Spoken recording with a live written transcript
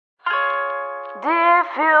Dear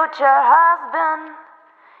future husband,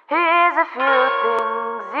 here's a few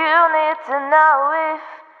things you need to know if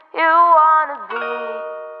you wanna be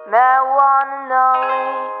my one and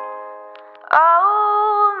only.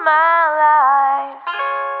 Oh, my life.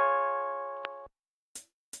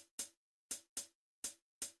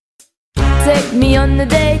 Take me on a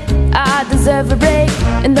date, I deserve a break.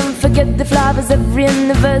 And don't forget the flowers every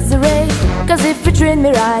anniversary. Cause if you treat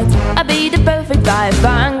me right, I'll be the perfect wife.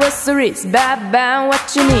 Buying groceries, bang,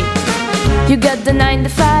 what you need. You got the 9 to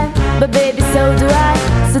 5, but baby so do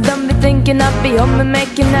I. So don't be thinking I'll be home and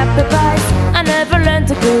making apple pies. I never learned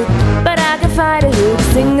to cook, but I can find a hook.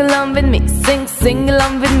 Sing along with me, sing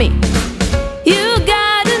along with me. You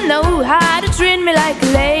gotta know how to treat me like a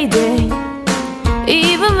lady,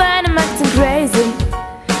 even when I'm acting crazy.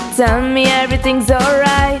 Tell me everything's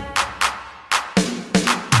alright.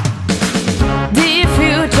 Dear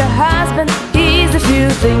future husband, here's a few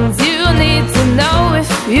things you need to know if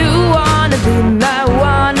you wanna be my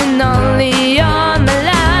one and only all my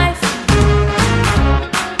life.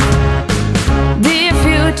 Dear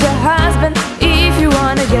future husband, if you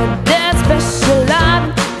wanna get that special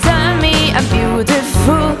love, tell me I'm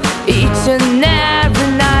beautiful each and every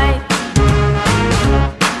night.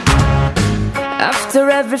 After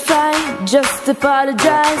every fight, just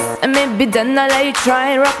apologize, and maybe then I'll let you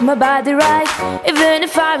try and rock my body right. Even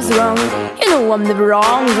if I was wrong, you know I'm never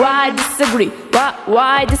wrong. Why disagree?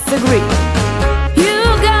 Why disagree? You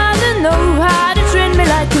gotta know how to treat me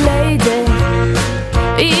like a lady,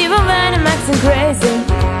 even when I'm acting crazy.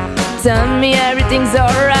 Tell me everything's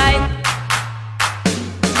alright.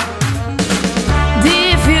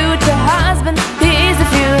 Dear future husband, here's a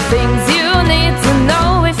few things you need to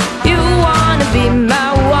know if you wanna be my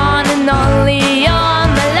one and only all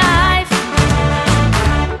my life.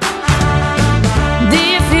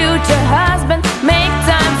 Dear future husband, make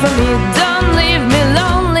time for me, don't leave me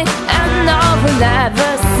lonely, and I will never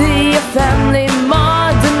see your family more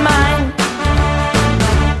than mine.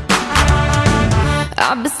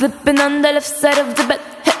 I'll be sleeping on the left side of the bed,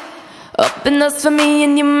 hey. Open doors for me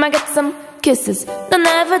and you might get some kisses. Don't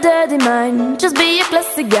ever dirty mine, just be a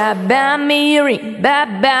classic guy. Buy me a ring,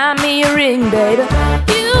 buy me a ring, baby.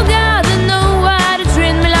 You gotta know how to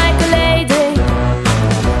treat me like a lady,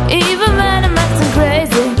 even when I'm acting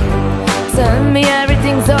crazy. Tell me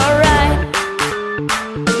everything's alright.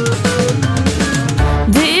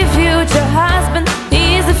 Dear future husband,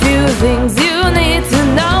 here's a few things you need to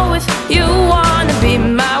know if you wanna be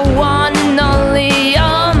my one and only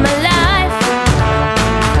all my life.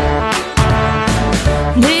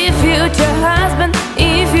 Dear future husband,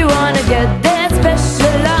 if you wanna get that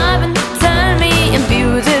special love, and tell me I'm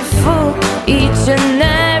beautiful each and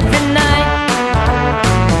every night.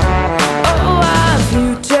 Oh, our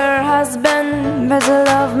future husband better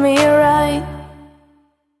love me